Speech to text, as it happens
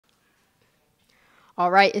All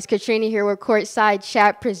right, it's Katrina here with Courtside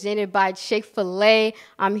Chat presented by Chick-fil-A.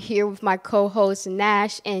 I'm here with my co-hosts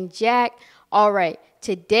Nash and Jack. All right,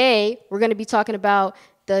 today we're going to be talking about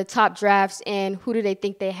the top drafts and who do they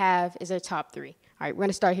think they have as their top three. All right, we're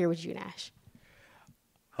going to start here with you, Nash.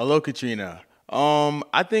 Hello, Katrina.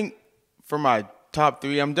 I think for my top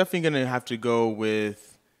three, I'm definitely going to have to go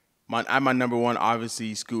with my number one,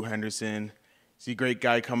 obviously, Scoot Henderson. He's a great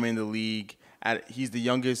guy coming in the league. He's the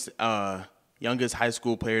youngest high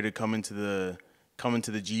school player to come into the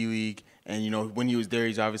G League, and when he was there,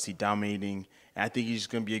 he's obviously dominating. And I think he's just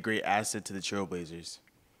going to be a great asset to the Trailblazers.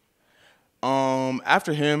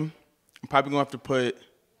 After him, I'm probably going to have to put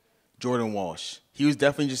Jordan Walsh. He was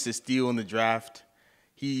definitely just a steal in the draft.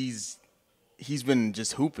 He's been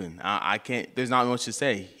just hooping. I can't. There's not much to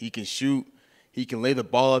say. He can shoot. He can lay the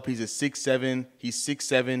ball up. He's a 6'7". He's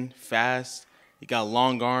 6'7", fast. He got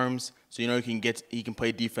long arms, so he can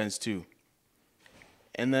play defense too.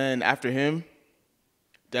 And then after him,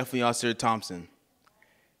 definitely Ausar Thompson.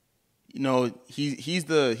 He's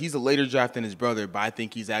a later draft than his brother, but I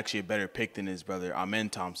think he's actually a better pick than his brother, Amen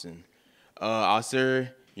Thompson.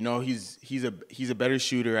 Ausar, he's a better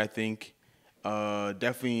shooter, I think.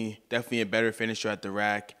 Definitely a better finisher at the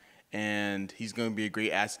rack, and he's going to be a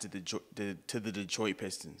great asset to the Detroit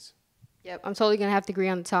Pistons. Yep, I'm totally going to have to agree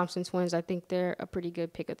on the Thompson twins. I think they're a pretty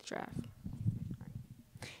good pick of the draft.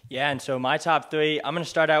 Yeah, and so my top three, I'm going to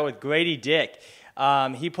start out with Grady Dick.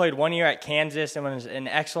 He played 1 year at Kansas and was an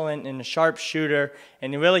excellent and sharp shooter,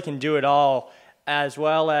 and he really can do it all, as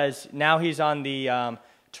well as now he's on the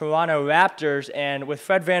Toronto Raptors, and with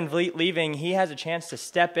Fred VanVleet leaving, he has a chance to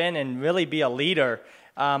step in and really be a leader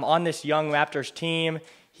on this young Raptors team.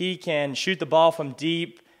 He can shoot the ball from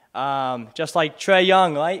deep, just like Trae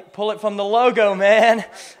Young, right? Pull it from the logo, man.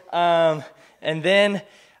 And then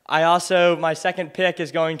my second pick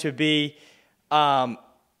is going to be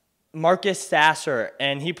Marcus Sasser,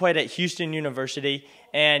 and he played at Houston University,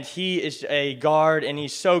 and he is a guard, and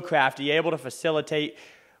he's so crafty, able to facilitate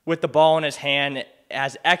with the ball in his hand,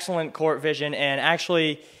 has excellent court vision, and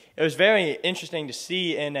actually it was very interesting to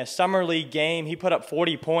see in a summer league game, he put up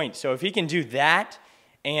 40 points. So if he can do that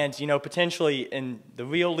and, potentially in the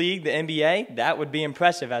real league, the NBA, that would be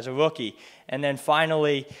impressive as a rookie. And then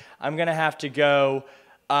finally, I'm going to have to go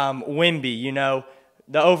Wemby,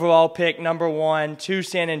 the overall pick, number one, to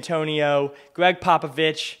San Antonio. Greg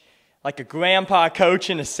Popovich, like a grandpa coach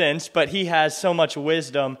in a sense, but he has so much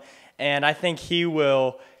wisdom, and I think he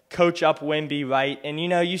will coach up Wemby right. And,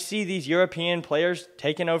 you see these European players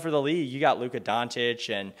taking over the league. You got Luka Doncic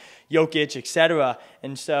and Jokic, etc.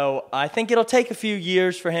 And so I think it'll take a few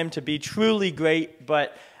years for him to be truly great,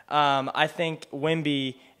 but I think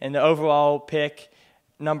Wemby and the overall pick,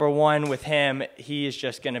 number one with him, he is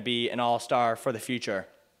just going to be an all-star for the future.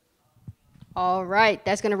 All right,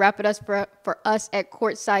 that's going to wrap it up for us at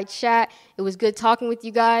Courtside Chat. It was good talking with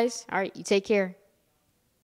you guys. All right, you take care.